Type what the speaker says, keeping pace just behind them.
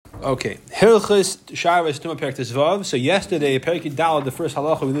Okay. Hilchus Shabbos Tumah Perek Tezvav. So yesterday, Perek Yudalad, the first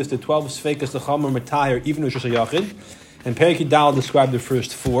halacha, we listed 12 Sfeikas L'Chamer Matayir, even Rosh Yachid. And Perek Yudalad described the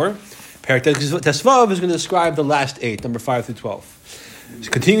first 4. Perek Tezvav is going to describe the last 8, number 5 through 12. So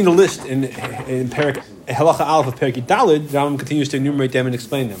continuing the list in Perek Halacha Aleph of Perek Yudalad, Rambam continues to enumerate them and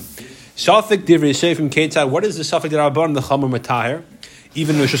explain them. Safek Divrei Seifim Ketzad. What is the Safek D'Rabbanan L'Chamer Matayir?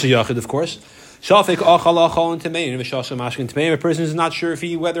 Even Rosh Yachid, of course. Shafik achal achal and tamein. A person is not sure if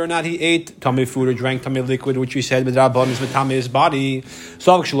whether or not he ate tummy food or drank tummy liquid, which we said midrabanan is mitame his body.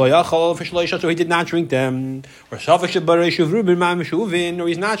 Shafik shelo yachal for shelo yishal, so he did not drink them. Or shafik shebarei shuvrubin ma'am shuvin, or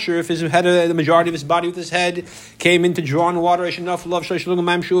he's not sure if his head, the majority of his body with his head, came into drawn water. Enough love shelo shlugim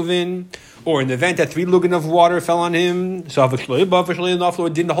ma'am shuvin. Or in the event that 3 lugan of water fell on him, shafik shelo yibav for shelo enough,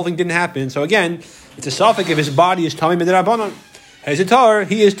 the whole thing didn't happen. So again, it's a shafik if his body is tummy midrabanan. Has a tar,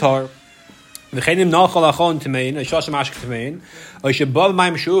 he is tar. Or he knows for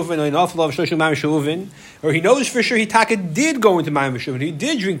sure he did go into Mayim Shuvin. He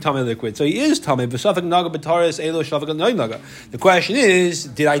did drink tummy liquid, so he is tummy. The question is,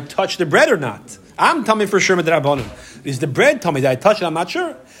 did I touch the bread or not? I'm tummy for sure. Is the bread tummy? Did I touch it? I'm not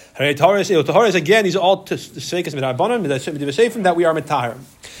sure. Again, these are all seikas midrabanan that we are mitahar.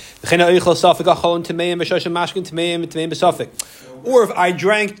 Or if I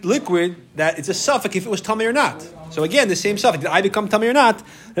drank liquid, that it's a suffix if it was tummy or not. So again, the same suffix. Did I become tummy or not?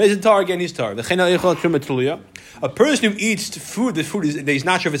 There's a tar again, he's tar. A person who eats food, the food he's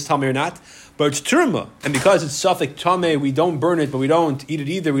not sure if it's tummy or not, but it's turma. And because it's suffix tummy, we don't burn it, but we don't eat it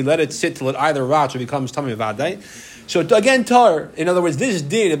either. We let it sit till it either rots or becomes tummy vadai. So again, tar. In other words, this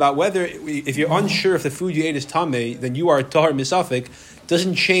did about whether, if you're unsure if the food you ate is tummy, then you are tar misafik.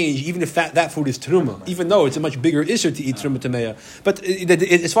 Doesn't change even if that food is truma, even though it's a much bigger issur to eat truma tameya. But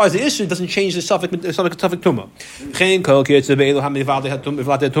as far as the issur, it doesn't change the suffix tuma.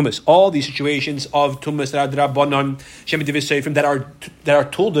 All these situations of tumas that are drabanan that are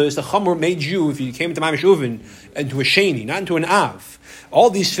told us the chamor made you if you came to Mayim Shuvin into a sheni, not into an av. All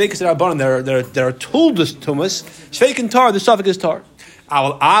these feikas that are drabanan that are told us tumas shveik and tar, the suffix is tar.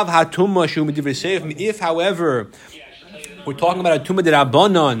 If, however, we're talking about a tumah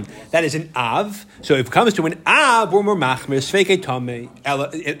d'Rabbanan that is an av. So if it comes to an av, we're more machmir sveikei tamei.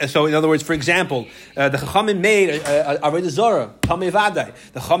 So in other words, for example, the Chachamim made a avodah zarah tamei vadai.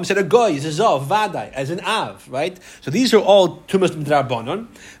 The Chacham said a goy is a zav vadai as an av, right? So these are all tumas d'Rabbanan,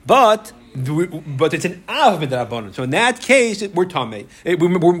 but it's an av midrabanan. So in that case, we're tamei.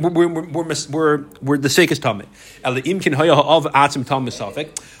 We're the sake is tamei.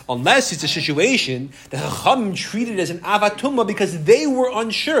 Unless it's a situation that the Chacham treated as an avatuma because they were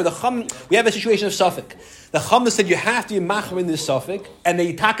unsure. We have a situation of suffix. The Chacham said you have to be machmer in this suffix, and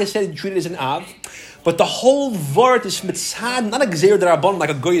the Yitaka said treat it as an av. But the whole vart is mitzad, not a gzeir d'Rabbanan like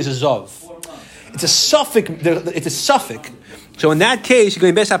a goy is a zav. It's a suffix. It's a suffix. So in that case, you're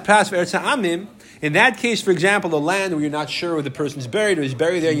going to pras for Eretz Ha'amim. In that case, for example, the land where you're not sure where the person's buried or he's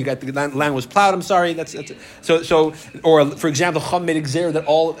buried there, you got the land was plowed. I'm sorry, so. Or for example, Chum made a gzeir that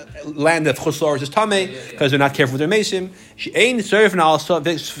all land of Chutz La'aretz is tamei because they're not careful with their mesim.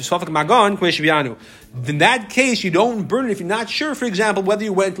 In that case, you don't burn it if you're not sure. For example, whether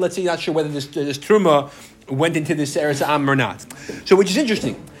you went, let's say, you're not sure whether this truma went into this Eretz Ha'am or not. So, which is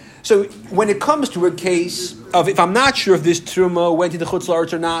interesting. So, when it comes to a case of if I'm not sure if this truma went into Chutz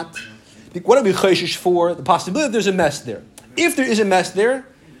La'aretz or not. What are we chayshish for? The possibility that there's a mess there. If there is a mess there,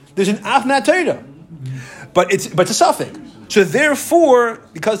 there's an avnat Torah. But it's a suffix. So therefore,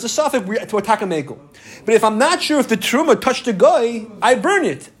 because the suffix, we're to attack a mekel. But if I'm not sure if the truma touched the guy, I burn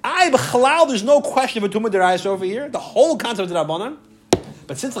it. There's no question of a truma derayis over here. The whole concept of the Rabbanan.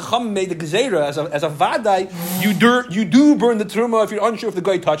 But since the Chacham made the Gezerah as a vadai, you do burn the truma if you're unsure if the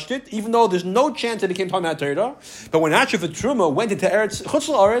guy touched it, even though there's no chance that it came to Talmud Torah. But when not sure if the truma went into Eretz Chutz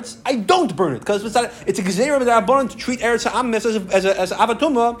La'aretz, I don't burn it because it's a Gezerah with the Rabbanan to treat Eretz Ha'am as an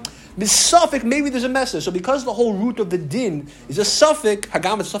avatuma. Misafik, maybe there's a message. So because the whole root of the din is a suffix,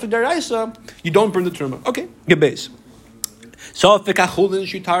 hagam is suffix deraisa, you don't burn the truma. Okay, good base. You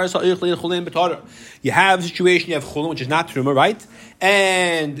have a situation, you have chulin, which is not truma, right?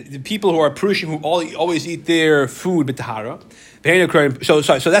 And the people who are prushim, who always eat their food b'tahara.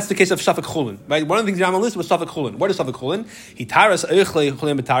 So that's the case of suffix chulin, right? One of the things on the list was suffix chulin. What is suffix chulin?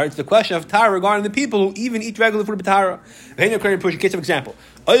 It's the question of tara regarding the people who even eat regular food b'tahara. Case of example.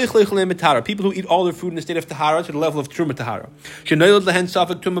 People who eat all their food in the state of tahara to the level of truma tahara.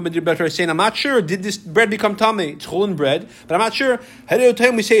 I'm not sure, did this bread become tamei? It's chulin bread, but I'm not sure.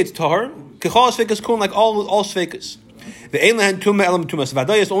 We say it's tahar. Like all sveikas. The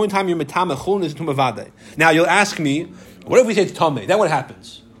the only time you're metame chulin is tumah vadai. Now you'll ask me, what if we say it's tamei? Then what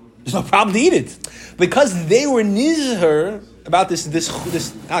happens? There's no problem to eat it. Because they were nizher about this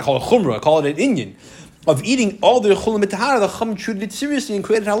I call it chumrah, I call it an inyan, of eating all the chulim mitahara, the Chum treated it seriously and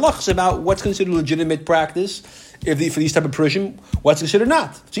created halachas about what's considered legitimate practice for these type of Purushim, what's considered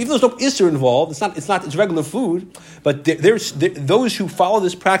not. So even though there's no isser involved, it's regular food, but those who follow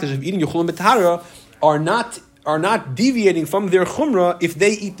this practice of eating your chulim mitahara are not deviating from their chumrah if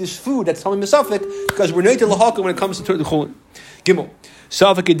they eat this food that's telling misafik, because we're neitel lahaka when it comes to the chulim. Gimel.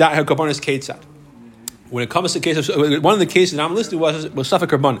 When it comes to cases, one of the cases that I'm listed was Safek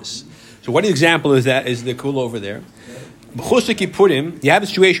Karbanis. So one example is the kula over there. You have a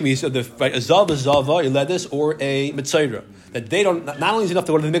situation where you said a zava, a ledus, or a mitzayra, that they don't, not only is enough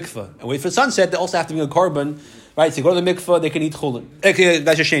to go to the mikveh and wait for sunset, they also have to bring a carbon, right? So go to the mikveh, they can eat chulin. That's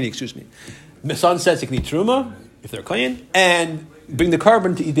your sheni, excuse me. The sunset, they can eat truma, if they're kohen, and bring the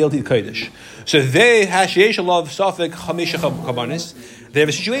carbon to eat the kodesh. So they hasheyesh alav Safek Chamisha Karbanis. They have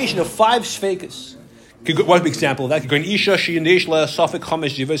a situation of 5 sfekas. One example of that, she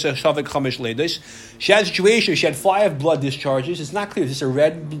had a situation, she had 5 blood discharges. It's not clear, is this a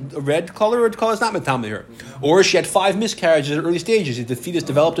red color or a color? It's not metam here. Or she had 5 miscarriages at early stages. The fetus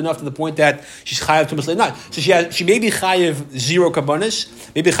developed enough to the point that she's chayav tumas leidai. So she may be chayav 0 karbanis,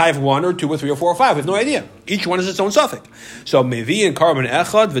 maybe chayav 1 or 2 or 3 or 4 or 5. We have no idea. Each one is its own suffix. So mevi and carbon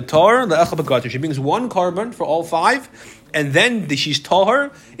echad v'tar le'echad b'gater. She brings 1 carbon for all 5. And then she's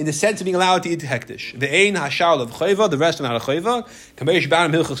tahor in the sense of being allowed to eat hektish. The ein hashar of chayva, the rest are not a chayva. Kameish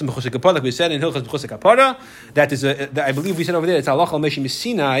b'aram hilchos mechusik kapara, like we said in hilchos mechusik kapara. That is I believe we said over there. It's halach al meshim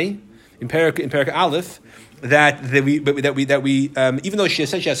Sinai in Perak Aleph. That we even though she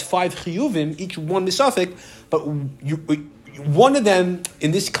said she has 5 chiyuvim, each one misafik, but one of them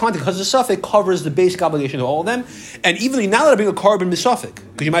in this context, because the suffix covers the basic obligation of all of them, and even you're not allowed to bring a carbon misafik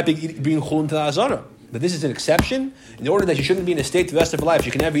because you might be bringing chulin to the azara. But this is an exception. In order that she shouldn't be in a state the rest of her life,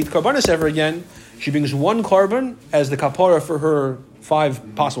 she can never eat karbanis ever again. She brings 1 carbon as the kapara for her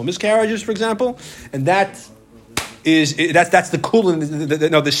 5 possible miscarriages, for example, and that's the cool, the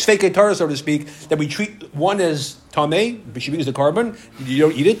shvekei Torah, so to speak, that we treat one as tamei, but she brings the carbon. You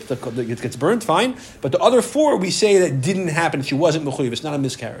don't eat it; it gets burnt. Fine, but the other 4 we say that didn't happen. She wasn't mechuyev. It's not a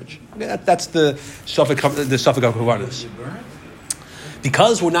miscarriage. Okay, that's the suffix of karbanis.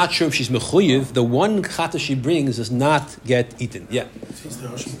 Because we're not sure if she's mechuyev, the 1 chata she brings does not get eaten. Yeah.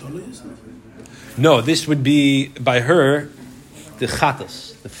 No, this would be by her the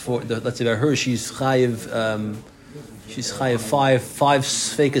chatas. Let's say by her she's chayiv. She's chayiv 5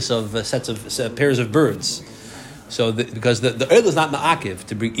 sfekas of sets of pairs of birds. So because the oil is not ma'akiv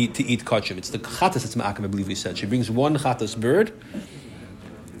to eat kachim, it's the chatas that's ma'akiv. I believe we said she brings 1 chatas bird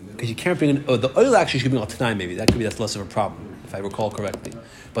because you can't bring the oil. Actually, she could bring al tanai. Maybe that's less of a problem, if I recall correctly.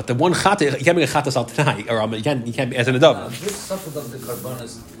 But the 1 chata, you can't bring a chatas al tanai, or you can't be as an adab. This suffix of the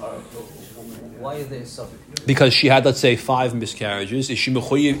karbanis why are they suffix? Because she had, let's say, 5 miscarriages. Is she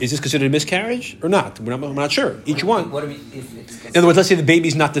mechuyev? Is this considered a miscarriage or not? We're not sure. Each one. What do we, if it's in other words, let's say the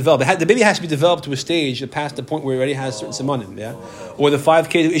baby's not developed. The baby has to be developed to a stage past the point where it already has certain simonim. Yeah. Or the 5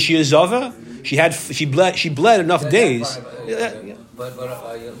 cases. Is she a zava? She bled enough days. But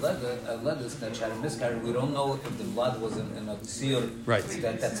lettuce that she had a miscarriage, we don't know if the blood was in a seal. Right.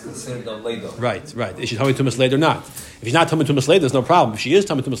 That's considered a later. Right. Is she tummy tumas later or not? If she's not tummy tumas later, there's no problem. If she is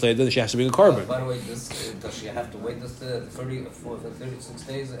tummy tumas later, then she has to bring a carbon. By the way, does she have to wait this 36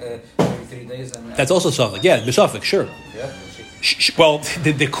 days, 33 days? That's also suffix. Yeah, the sure. Yeah. Well,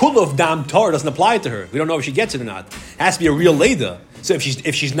 the kula of dam tar doesn't apply to her. We don't know if she gets it or not. It has to be a real leda. So if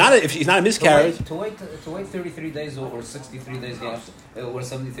she's not a miscarriage, to wait 33 days or 63 days, or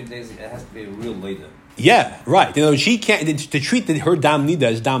 73 days, it has to be a real leda. Yeah, right. She can't to treat her dam nida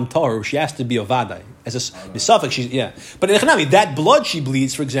as dam tar. She has to be a vadai as a suffix. But in Echanami, that blood she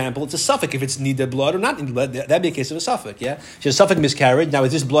bleeds, for example, it's a suffix if it's nida blood or not nida blood. That'd be a case of a suffix. Yeah, she has a suffix miscarriage. Now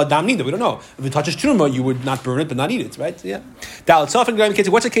is this blood dam nida? We don't know. If it touches truma, you would not burn it but not eat it, right? Yeah. Dalit suffix case.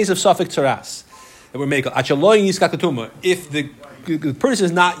 What's a case of suffix tzaras that we're making? If the person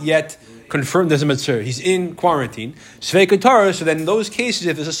is not yet confirmed as a mitzvah, he's in quarantine. Sveika Torah. So then, in those cases,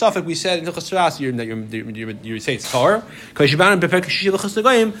 if there's a suffix, we said in Hilchos Tzaras, you say it's Torah.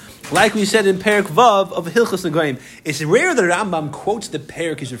 Like we said in Perak Vav of Hilchos Negoim, it's rare that Rambam quotes the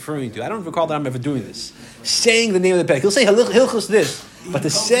Perak he's referring to. I don't recall that I'm ever doing this, saying the name of the Perak. He'll say Hilchos this, but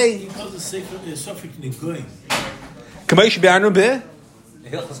to say he calls the suffix Negoim.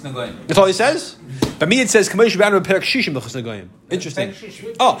 That's all he says. But me, it says interesting.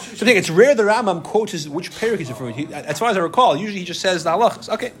 Oh, so I think it's rare the Rambam quotes which parak he's referring to. As far as I recall, usually he just says the halachas.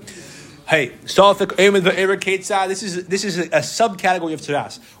 Okay. Hey, this is a subcategory of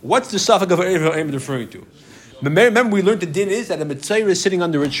tzaras. What's the suffix of erev referring to? Remember, we learned the din is that a Mitzayir is sitting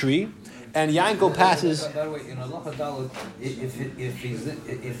under a tree, and Yanko passes. By the way, in Allah Dalit, if he's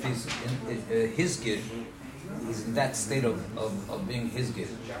in his gid, he's in that state of being his gid.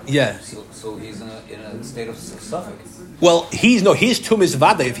 Yeah. So he's in a state of suffix. Well, his tum is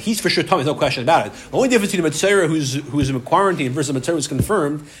vada. If he's for sure tum, there's no question about it. The only difference between a Mitzayir who's in quarantine versus a Mitzayir who's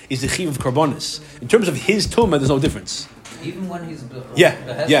confirmed is the chiv of karbonis. In terms of his tumah, there's no difference. Even when he's Right.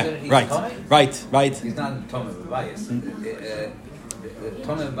 He's not Tomei bias.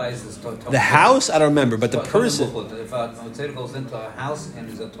 Tomei bias is Tomei. The house, I don't remember, but the person. If a Mitzayir goes into a house and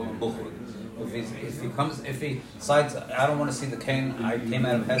he's a Tomei Buchud, if he decides, I don't want to see the cane, I came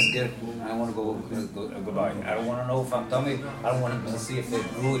out of Hesger, I want to go goodbye. I don't want to know if I'm tummy, I don't want to see if it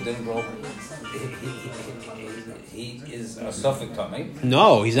grew, it didn't grow. He is a suffix tummy.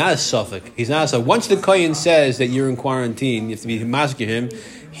 No, he's not a suffix. He's not a suffix. Once the kohen says that you're in quarantine, you have to be masker him,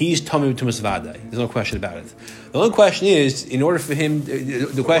 he's tummy to misvadai. There's no question about it. The only question is, in order for him,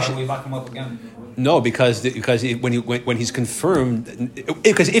 the question. Why do we lock him up again? No, because when he's confirmed,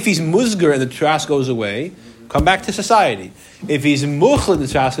 because if he's musger and the trash goes away, come back to society. If he's muchla and the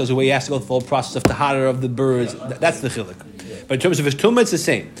trash goes away, he has to go through the whole process of tahara of the birds. That's the chiluk. But in terms of his tumah, it's the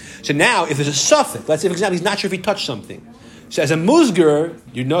same. So now, if there's a suffix, let's say for example, he's not sure if he touched something. So as a musger,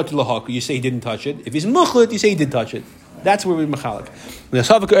 you know to lahak, you say he didn't touch it. If he's muchla, you say he did touch it. That's where we're mechalek. The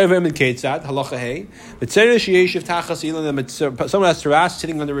suffix over him in ketzad halacha hey. The tzera sheyeshiv tachas ilan. Someone has teras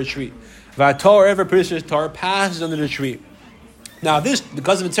sitting under a tree. V'ator, every person's tar passes under the tree. Now this,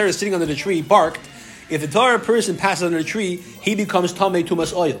 because of the tzera sitting under the tree, barked. If the tar person passes under the tree, he becomes tamei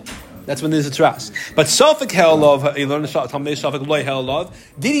tumas oil. That's when there's a teras. But sofik hell love, tamei sofik loy hell love.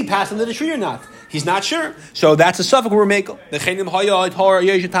 Did he pass under the tree or not? He's not sure. So that's a suffix we're making.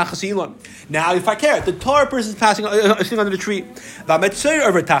 Now, if I care, the tar person is passing sitting under the tree. The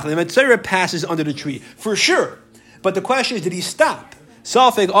Metzayir passes under the tree for sure. But the question is, did he stop?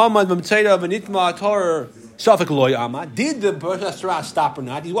 Safek Amad Metzayir v'nitma tar Safek loy Amad. Did the person stop or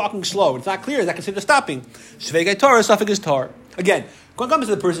not? He's walking slow. It's not clear. Is that considered stopping? Svegay tar, Safek is tar. Again, when it comes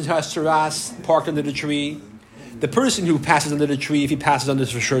to the person who has teras parked under the tree, the person who passes under the tree, if he passes under,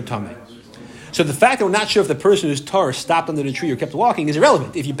 is for sure tamei. So the fact that we're not sure if the person who's tar stopped under the tree or kept walking is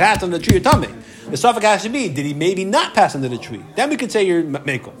irrelevant. If you passed under the tree, you're tamei. The suffix has to be, did he maybe not pass under the tree? Then we could say you're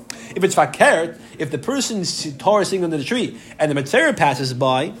mekel. If it's fakert, if the person's tar is sitting under the tree and the metzera passes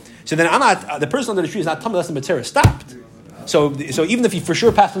by, so then the person under the tree is not tamei unless the metzera stopped. So even if he for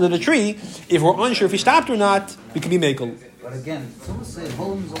sure passed under the tree, if we're unsure if he stopped or not, we can be mekel. But again, someone say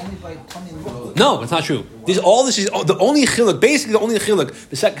volumes only by tummy. No, it's not true. All this is the only chiluk. Basically, the only chiluk,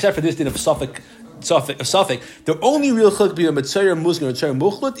 except for this din of suffix. The only real chiluk between a metzayir muslim and a metzayir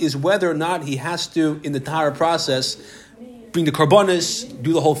muchlut is whether or not he has to, in the tahara process, bring the karbonis,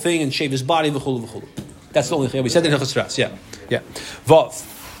 do the whole thing, and shave his body. V'chulu. That's the only chiluk. We said in Hilchos Teras. Yeah. Vav.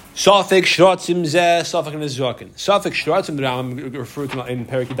 Safek shratzim zeh, safek nezrakin. Safek shratzim, the Rambam referred to in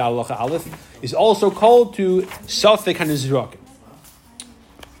Perek Yud Halacha Aleph, is also called to safek hanizrakin.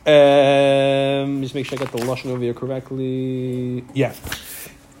 Just make sure I got the lashon over here correctly. Yeah.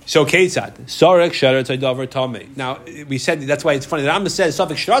 So ketzad sarek sheretz davar tamei. Now we said that's why it's funny. The Rambam says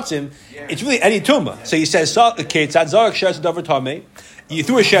safek shratzim. It's really any tumah. So he says ketzad sarek sheretz davar tamei. You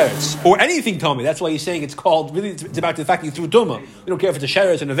threw a sheretz or anything tummy. That's why he's saying it's called. Really, it's about the fact that you threw a tumah. We don't care if it's a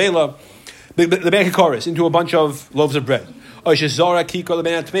sheretz and a vela. The bank chorus into a bunch of loaves of bread. So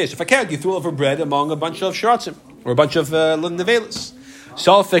if I can't, you threw over bread among a bunch of sheratzim or a bunch of nevelas.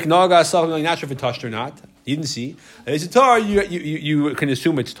 Salfik naga, salfik not sure if it touched or not. You didn't see. It's a tar. You can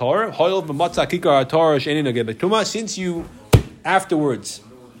assume it's tar. Since you afterwards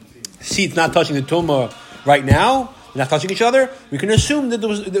see it's not touching the tumah right now. Not touching each other, we can assume that there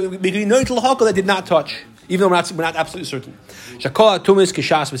was between no to lahaka that did not touch, even though we're not absolutely certain. Shakol tumas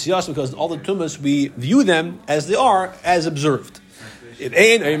kishas v'siyas, because all the tumas we view them as they are, as observed. You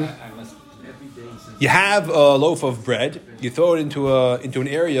have a loaf of bread, you throw it into an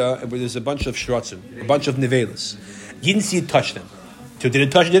area where there's a bunch of shratzim, a bunch of nevelas. You didn't see it touch them. So did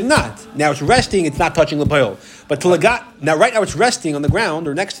it touch it? Did it not? Now it's resting, it's not touching the pile. But right now it's resting on the ground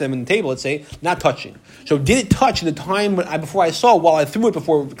or next to them on the table, let's say, not touching. So did it touch in the time before I saw, while I threw it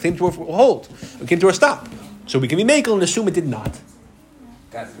before it came to a hold, it came to a stop? So we can be makel and assume it did not.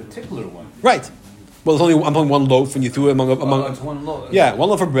 That particular one. Right. Well, I'm only one loaf and you threw it among it's one loaf. Yeah, one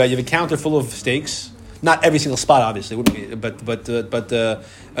loaf of bread, you have a counter full of steaks. Not every single spot, obviously, but a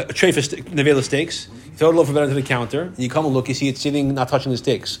tray for nevela steaks. You throw a loaf of bread onto the counter, and you come and look. You see it sitting, not touching the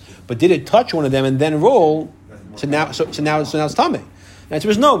steaks. But did it touch one of them and then roll? So now it's tamei. The answer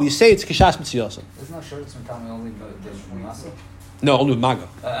is no. We say it's kishas mitziyasa. It's not sure it's from tamei only, but there's from masa. No, only with maga.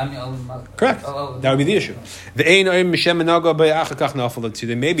 Correct. That would be the issue. They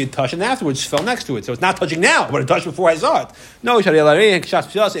maybe it touched and afterwards fell next to it. So it's not touching now, but it touched before I saw it. No,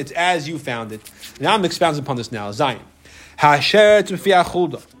 it's as you found it. Now I'm expounding upon this now. Zion.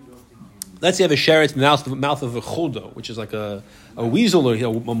 Let's say you have a sheret in the mouth of a chuldo, which is like a weasel or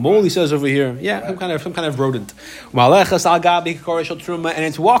a mole, he says over here. Yeah, some kind of rodent. And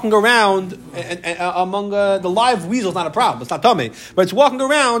it's walking around among the live weasel. It's not a problem. It's not tummy, but it's walking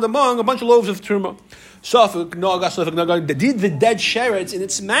around among a bunch of loaves of truma. Did the dead sheret in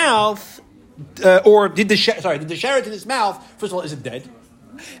its mouth, or did the sheret in its mouth? First of all, is it dead?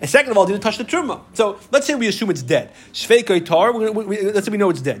 And second of all, did it touch the truma? So let's say we assume it's dead. Shveikai tar. Let's say we know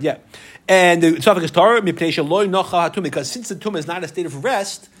it's dead. Yeah. And the suffix is tar because since the tumah is not a state of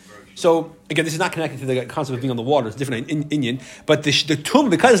rest, so again, this is not connected to the concept of being on the water. It's different in Indian. But the tumah,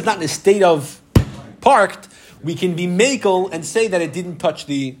 because it's not in a state of parked, we can be makel and say that it didn't touch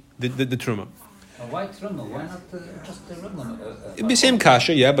the truma. Why truma? Why not just the truma? It'd be same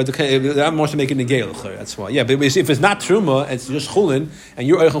kasha, yeah, but I'm more to make it negel. That's why. Yeah, but if it's not truma, it's just chulin, and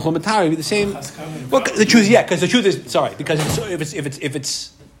you're oichel chumatari, it'd be the same. Well, the truth, yeah, because the truth is because if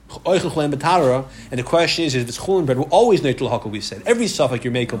it's oichel chumatara, and the question is if it's chulin bread, we're always neutral hakol. We said every suffix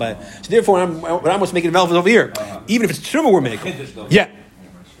you're making by. So therefore, I'm almost making relevant over here. Even if it's truma, we're making. Yeah.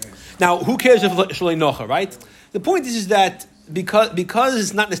 Now, who cares if it's shalei nocha, right? The point is that. Because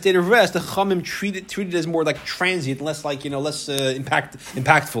it's not in a state of rest, the Chachamim treat it as more like transient, less like less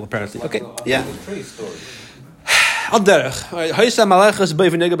impactful. Apparently, okay, yeah.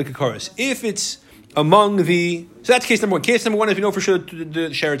 If it's among the that's case number one. Case number one, if you know for sure the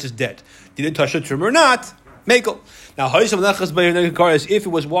sheret is dead, did it touch the truma or not? Mekel. Now, if it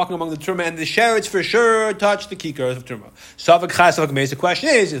was walking among the truma and the sherets for sure touched the kikar of truma. The question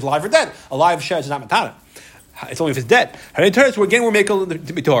is live or dead? A live sheret is not matana. It's only if it's dead. So again, we're making the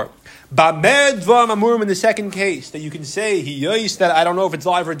bitor. In the second case, that you can say that I don't know if it's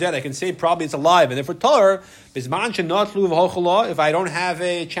alive or dead. I can say probably it's alive, and therefore tar if I don't have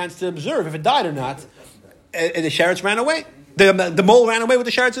a chance to observe if it died or not, the sherets ran away. The mole ran away with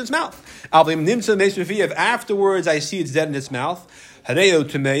the sherets in its mouth. If afterwards I see it's dead in its mouth,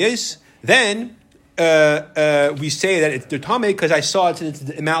 then. We say that it's dertame because I saw it in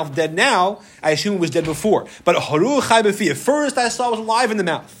its mouth dead now. I assume it was dead before. But first I saw it was alive in the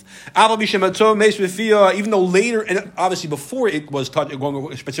mouth. Even though later, and obviously before it was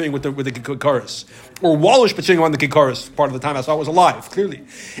going spatzering with the kikaris, or Wallish spatzering on the kikaris, part of the time I saw it was alive, clearly.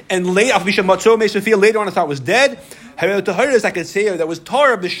 And later on I thought it was dead. I could say that was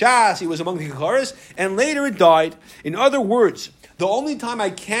tar of the shas, he was among the kikaris, and later it died. In other words, the only time I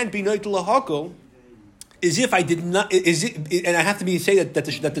can't be noitel lahakol is if I did not, and I have to say that the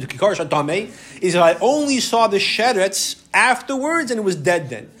kikar shatame is if I only saw the sherets afterwards and it was dead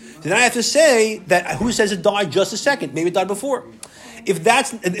then. Then I have to say that who says it died just a second? Maybe it died before. If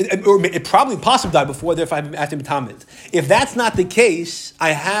that's, or it probably possibly died before, therefore I have to tamid. If that's not the case, I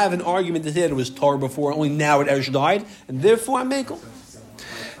have an argument to say that it was tar before, only now it ever died, and therefore I make it.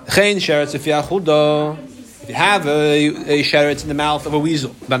 If you have a sheret in the mouth of a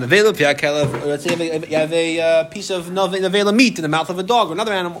weasel, let's say you have a piece of nevela meat in the mouth of a dog or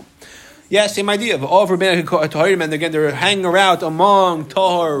another animal. Yeah, same idea. And again, they're hanging around among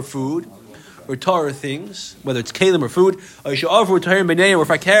tahar food or tahar things, whether it's kalim or food. Or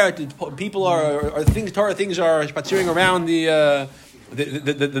if I care, people are things. Tahar things are spatzering around the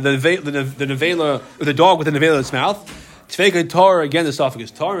nevela, or the dog with the nevela in its mouth. Tveikai tar, again the suffix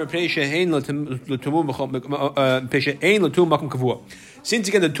is tar. Since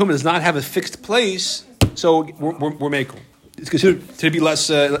again the tumah does not have a fixed place, so we're making. It's considered to be less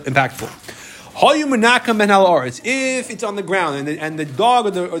impactful. If it's on the ground and the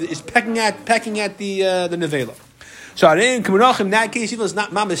dog is pecking at the nevela. So in that case, even though it's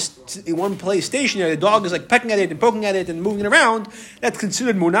not mamas in one place stationary, the dog is like pecking at it and poking at it and moving it around. That's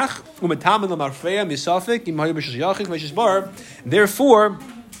considered munach. Therefore,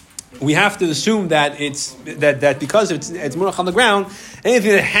 we have to assume that it's that because it's munach on the ground,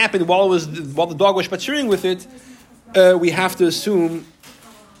 anything that happened while the dog was spatzering with it, we have to assume.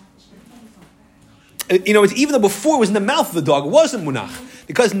 It's even though before it was in the mouth of the dog, it wasn't munach,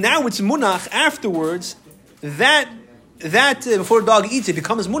 because now it's munach afterwards. That before the dog eats it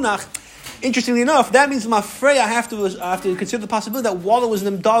becomes munach. Interestingly enough, that means mafrei I have to consider the possibility that while it was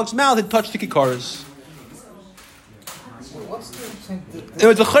in the dog's mouth, it touched the kikaras. What's the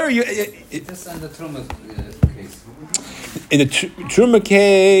this and the truma case? In the truma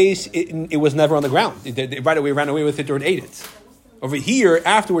case, it was never on the ground. It right away ran away with it or it ate it. Over here,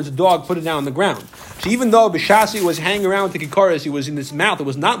 afterwards, the dog put it down on the ground. So even though Bishasi was hanging around with the kikaris, he was in his mouth, it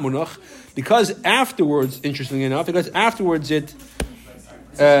was not munach, because afterwards, interestingly enough, it. He didn't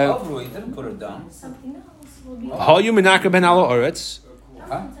put it down. Hayu menaka ben ala oretz.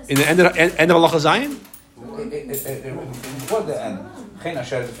 In the end of Halacha Zayin? Before the end. Geen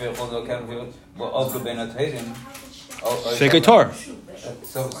asher te veel God kan we ook ben het heden. Shekei Tor.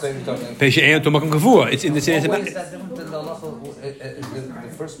 So say we talking. Peshe ein to makom kavua. It's in the same. Why is that different than the halacha?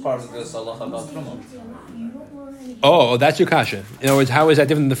 The first part of this halacha about truma. Oh, that's your kasha. In other words, how is that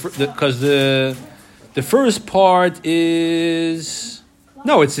different than because the first part is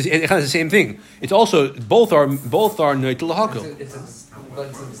no, it's kind of the same thing. It's also both are neitel lahakol. It's the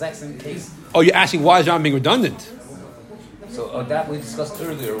exact same case. Oh, you're asking why is Ram being redundant? So that we discussed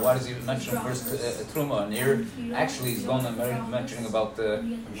earlier. Why does he mention first truma? And here, actually, he's going to mentioning about the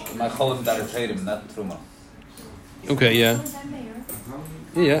macholim that are tadim, not truma. Okay, yeah.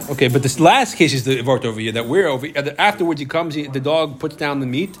 Yeah, okay, but this last case is the vort over here that we're over here. Afterwards, he comes, the dog puts down the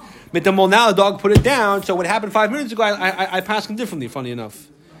meat. But now the dog put it down. So what happened 5 minutes ago, I passed him differently. Funny enough.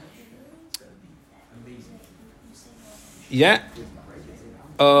 Yeah.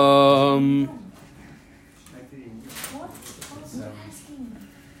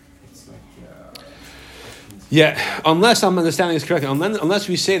 Yeah, unless I'm understanding this correctly, unless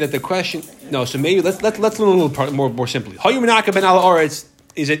we say that the question, no. So maybe let's learn a little part more simply. Hayu menaka ben ala oretz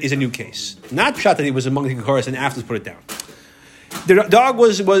is a new case, not shot that he was among the kikaris and afterwards put it down. The dog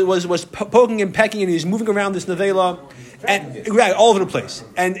was poking and pecking and he's moving around this nevela and right all over the place.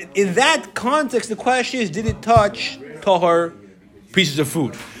 And in that context, the question is, did it touch tahor pieces of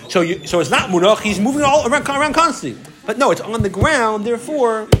food? So it's not munach. He's moving all around constantly, but no, it's on the ground.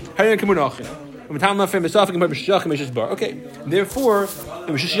 Therefore, okay, therefore,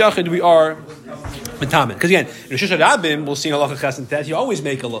 in Rishus Yachid we are metamen. Because again, in Rishus Rabim, we'll see in Halacha Ches and Tes, you always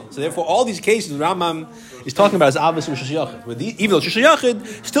make a law. So therefore, all these cases Rambam is talking about is obvious in Rishus Yachid. Even though Rishus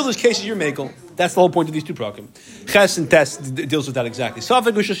Yachid, still there's cases you're making. That's the whole point of these two prakim. Ches and Tes deals with that exactly.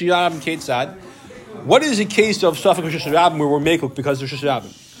 Safek Rishus Rabim Ketzad. What is the case of Safek Rishus Rabim where we're making because of Rishus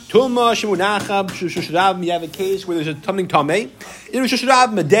Rabim? Tulma Shemunachab Rishus Rabim. You have a case where there's something tamei. In Rishus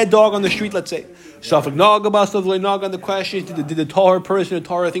Rabim, a dead dog on the street, let's say. Safek Nagabas Naga, and the question is, did the tar person, the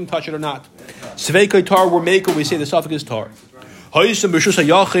tar thing touch it or not? Sveikai tar were maker, we say the Safek is tar. Ha'isam Rishus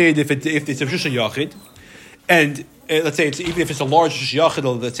Yachid, if it's a Rishus Yachid, and let's say even if it's a large Rishus Yachid,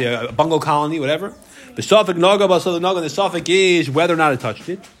 let's say a bungalow colony, whatever. The Safek Nagabas Naga, the Safek is whether or not it touched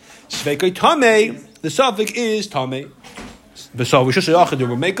it. Sveikai Tamei, the Safek is Tamei. The Rishus Yachid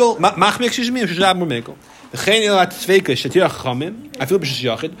were maker, Machmi, excuse me, Rishus Yachid were maker.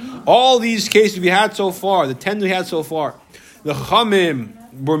 All these cases we had so far, the 10 we had so far, the Chachamim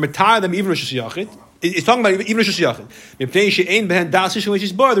were matar them even Rishus Yachid. It's talking about even Rishus Yachid. The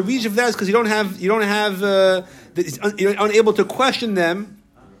reason for that is because you're unable to question them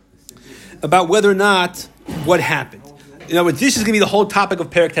about whether or not what happened. In other words, this is going to be the whole topic of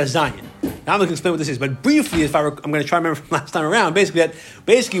Perek Tes Zayin. Now I'm going to explain what this is, but briefly, I'm going to try to remember from last time around. Basically, a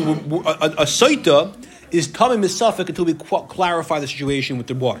soita is tamei misafek until we clarify the situation with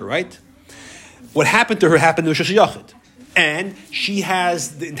the water, right? What happened to her happened to Rishus Yachid. And she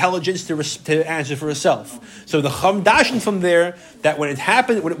has the intelligence to answer for herself. So the Chum dashin from there, that when it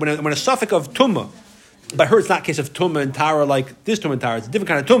happened, when a suffix of tumma, by her it's not a case of tumma and tara like this tumma and tara, it's a different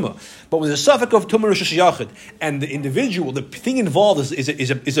kind of tumma. But when there's a suffix of tumma Rishus Yachid, and the individual, the thing involved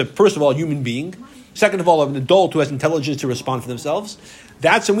is a first of all, a human being, second of all, an adult who has intelligence to respond for themselves,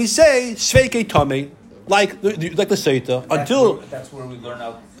 that's when we say, Sveikei Tamei, like the Seita, until that's where we learn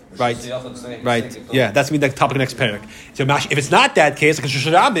out. Right. Yeah, that's the topic of next parak. So if it's not that case, like a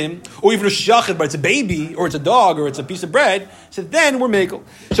Rishus Rabim, or even a Rishus Yachid, but it's a baby, or it's a dog, or it's a piece of bread, so then we're makel.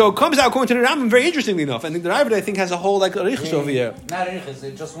 So it comes out according to the Rambam very interestingly enough. And the Rambam I think has a whole arichus over here. Not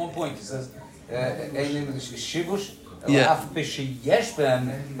arichus, just one point. It says shibush. Yeah.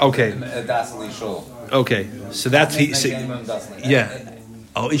 Okay. Okay. So that's yeah.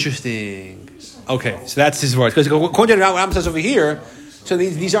 Oh, interesting. Okay, so that's his word. Because according to the Rambam says over here, so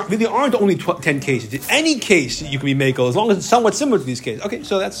these aren't only 10 cases. Any case you can be makel as long as it's somewhat similar to these cases. Okay,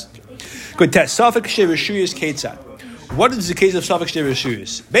 so that's good. Test Safek Shevashuyas Ketzad. What is the case of Safek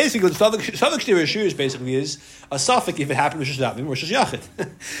Shevashuyas? Basically, the Safek Shevashuyas basically is a Safek if it happened with Rishus Rabim or Rishus Yachid.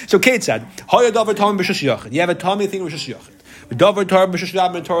 So Ketzad Hoya Davar Tam Rishus Yachid. You have a Tamei thing with Rishus Yachid. Davar Tam Rishus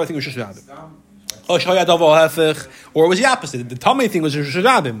Rabim and Torah thing with Rishus Rabim. Or it was the opposite. The Tamei thing was Rishus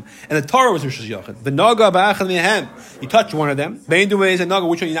Rabim, and the Torah was Rishus Yachid. The Naga ba'achad mehem. You touch one of them. Bein dumeis and Naga.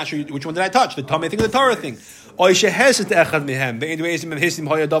 Which one? You're not sure. Which one did I touch? The Tamei thing or the Torah thing? Or for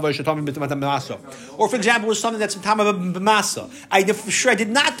example, with something that's Tama b'masa. For sure I did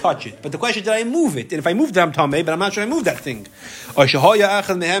not touch it, but the question is, did I move it? And if I moved it, I'm Tame, but I'm not sure I moved that thing. Or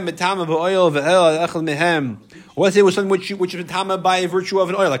let's say it was something which is Tama by virtue of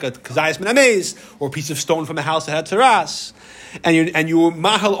an oil, like a kazayas min amez, or a piece of stone from a house that had taras. And you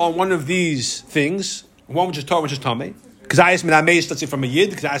mahal on one of these things, one which is Torah, which is Tame. Kazayas min amez, let's say from a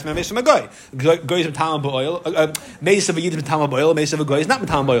yid, kazayas min amez from a goy. Goy is Tama b'oil, mez of a yid is Tama b'oil, mez of a goy is not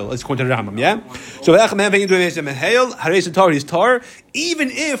Tama b'oil. It's according to the Rambam, yeah? So is tar, even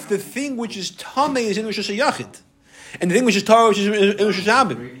if the thing which is Tame is in Rosh Hashanah, and the thing which is Torah, which is in Rosh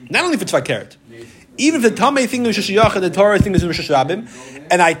Hashanah, not only if it's Fakert. Even if the Tamei thing is Rosh Hashanah, the Torah thing is in Rosh Hashanah,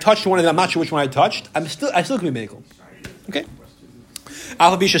 and I touched one of them, I'm not sure which one I touched, I still can be Mekel. Okay?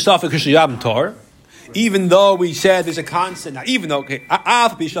 Alpha Bisha Safik Rosh Hashanah Torah. Even though we said there's a constant, now even though, okay,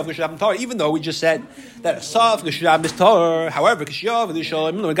 even though we just said that a Saf Geshab is Torah, however,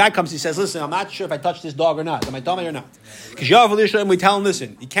 when a guy comes, he says, listen, I'm not sure if I touched this dog or not, am I tummy or not? We tell him,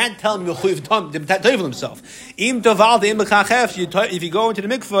 listen, you can't tell him to tell himself. If you go into the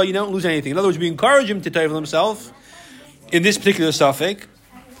mikvah, you don't lose anything. In other words, we encourage him to tell himself in this particular Safek.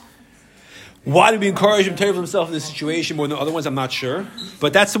 Why do we encourage him to tell himself in this situation more than other ones? I'm not sure,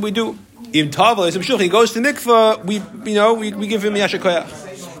 but that's what we do. In Tavel, he goes to the mikvah, we give him Yasher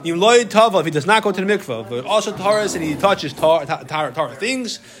Koyach. In Loy Tavel, if he does not go to the mikvah, but also Taharas and he touches Tahar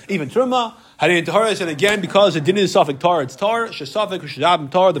things, even Truma, Hadin Taharas, and again, because the din is Safek Tar, it's Tar, Shesafek,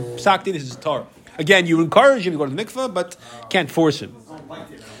 Shadab, Tar, the Psak din is Tar. Again, you encourage him to go to the mikvah, but can't force him.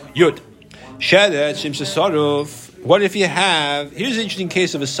 Yud. Shedet, Shim Shesaruf. What if you have, here's an interesting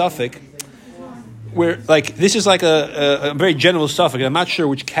case of a Safek, where, like, this is like a very general stuff. I'm not sure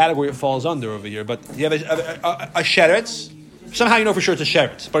which category it falls under over here, but you have a sheretz. Somehow you know for sure it's a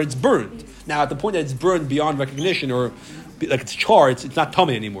sheretz, but it's burned. Now, at the point that it's burned beyond recognition, or like it's charred, it's not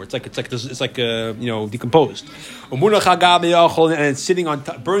tummy anymore. It's like decomposed. And it's sitting on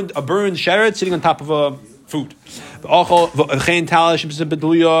a burned sheretz sitting on top of a food.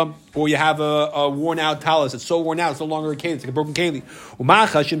 Or you have a worn out talus. It's so worn out, it's no longer a keli. It's like a broken keli.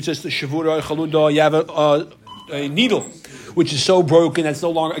 You have a needle, which is so broken that's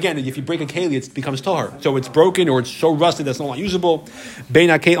no longer. Again, if you break a keli, it becomes tahar. So it's broken or it's so rusted that's no longer usable.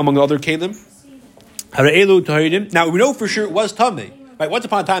 Among the other kelim. Now we know for sure it was tummy. Right? Once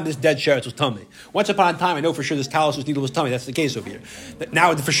upon a time, this dead sheretz was tummy. Once upon a time, I know for sure this talus needle was tummy. That's the case over here. But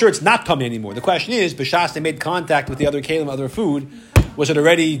now for sure it's not tummy anymore. The question is, b'shas they made contact with the other kelim, other food. Was it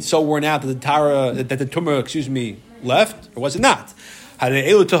already so worn out that the tumah, left, or was it not? You're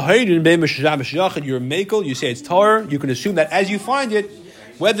makel. You say it's tar. You can assume that as you find it,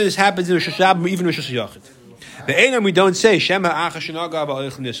 whether this happens in Rosh Hashanah or even Rosh Hashanah. The Einam we don't say Shema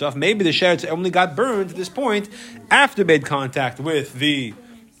maybe the sheretz only got burned to this point after made contact with the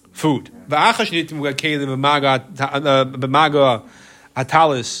food.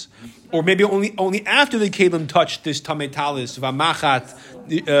 Or maybe only after the kelim touched this tamei talis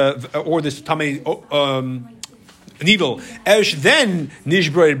v'amachat or this tamei needle. Then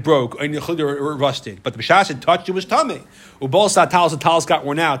nishbra it broke or rusted. But the b'shas it touched it was tamei. Ubalsa talis, the talis got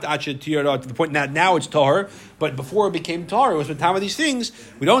worn out to the point that now it's tahar. But before it became tahar, it was the time of these things.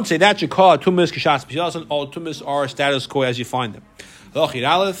 We don't say that. You call it tumas kishas b'shasan. All tumas are status quo as you find them. Two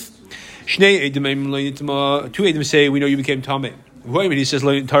edim say we know you became tamei. He says,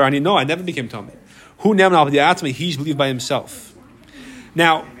 no, I never became Tomei. Who never he's believed by himself.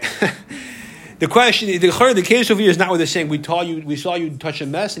 Now, the question, the case over here is not what they're saying. We saw you touch a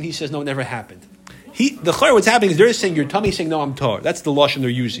mess, and he says, no, it never happened. What's happening is they're saying, your tummy saying, no, I'm tar. That's the lashon they're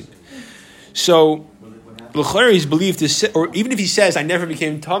using. So, he's believed to say, or even if he says, I never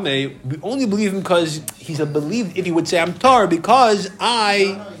became Tomei, we only believe him because he's believed if he would say, I'm tar, because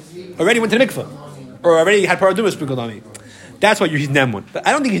I already went to the mikvah, or already had paraduma sprinkled on me. That's why he's Nemon. But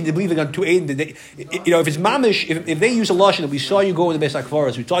I don't think he's believing on 280. If it's mamish, if they use a lashon that we saw you go in the Beis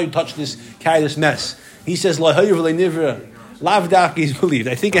HaKvaros, we saw you touch this, carry this mess. He says, La hayr v'le nivra, lav dafki is believed.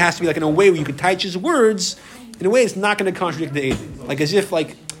 I think it has to be like in a way where you can touch his words, in a way it's not going to contradict the Eidim. Like as if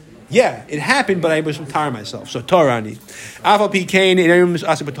yeah, it happened, but I was tired myself. So Torani. Afal Pikain,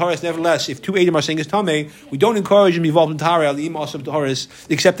 nevertheless, if 2 Eidim are saying it's Tameh, we don't encourage him to be involved in Tahara, Alim also Taharis,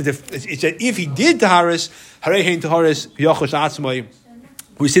 except that if he did Taharis, Harehin Taharis, Yochos Atzmai,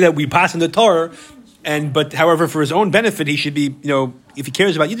 we see that we pass in the Torah, but however, for his own benefit, he should be, if he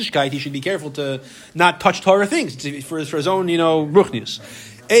cares about Yiddishkeit, he should be careful to not touch Torah things, for his own, ruchnius.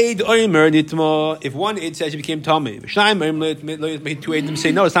 If one Eid says he became Tomei, 2 Eidim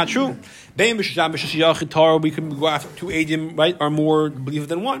say no, it's not true. Bein b'sham b'shas yachid tar, we can go after two edim, right, are more believers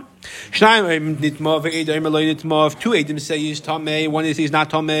than one. Shnayim nitma ve'ed edim nitma. If two edim say he's tamei, one is he's not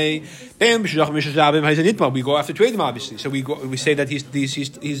tamei. Bein b'shas b'shas yabim has a nitma. We go after two edim, obviously. So we say that he's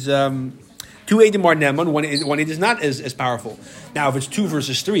two edim are neman, one ed is not as powerful. Now, if it's 2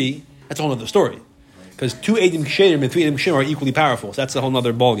 versus 3, that's a whole other story. Because 2 edim ksherim and 3 edim ksherim are equally powerful. So that's a whole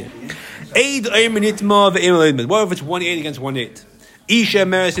other ballgame. Eid nitma ve'ed edim. What if it's 1 eid against 1 eid? Isha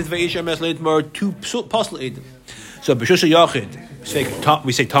meres it ve'isha meres leitmar 2 pasal edim. So b'shus yachid,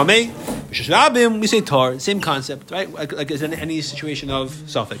 we say tamei. B'shus rabim, we say tar. Same concept, right? Like as in any situation of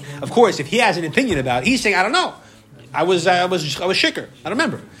something. Of course, if he has an opinion about it, he's saying, I don't know. I was shikker. I don't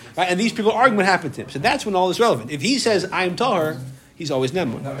remember. Right? And these people arguing what happened to him. So that's when all is relevant. If he says, I am tahar, he's always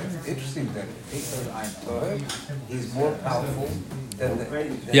neman. No, it's interesting that if he says, I am tahar, he's more powerful than the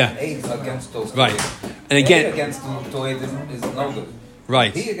aid against those. Right. Toedim. And again, against the toedim is no good.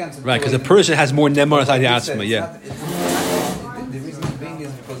 Right. He against the right, because a person has more neman inside the atzma. atzma, The reason being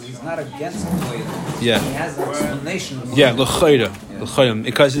is because he's not against toedim. Yeah. He has an explanation. Yeah, l'chayda.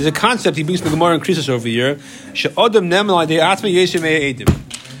 Because there's a concept he brings from the Gemara and Krisis over here. She'odam neman the atzma yeshem edim.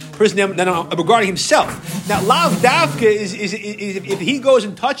 Person regarding himself. Now, lav davka is if he goes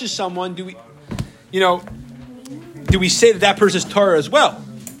and touches someone, do we say that person is Torah as well?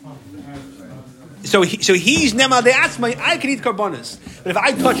 So he's nema de atzma. I can eat karbonas, but if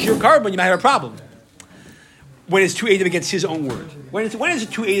I touch your carbon, you might have a problem. When it's 2 edim against his own word, when is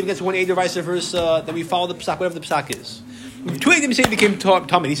it 2 edim against 1 edim or vice versa, then we follow the psak, whatever the psak is. If 2 edim say he became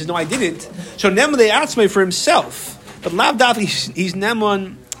tamid, he says no, I didn't. So nema de atzma for himself, but lav davka he's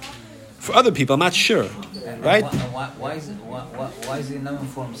neman for other people. I'm not sure, right? Why is he neman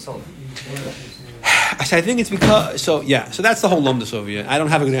for himself? I think it's because so that's the whole lumdus over here. I don't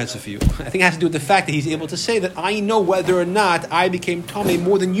have a good answer for you. I think it has to do with the fact that he's able to say that I know whether or not I became tamei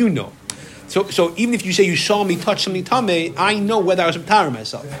more than you know. So even if you say you saw me touch something tamei, I know whether I was matara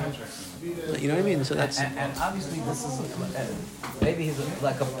myself. You know what I mean? So that's and obviously this is maybe he's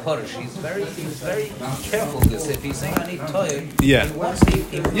like a parish. He's very careful with this. If he's saying I need toy, he wants to.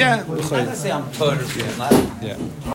 I'm not gonna say I'm parish. yeah.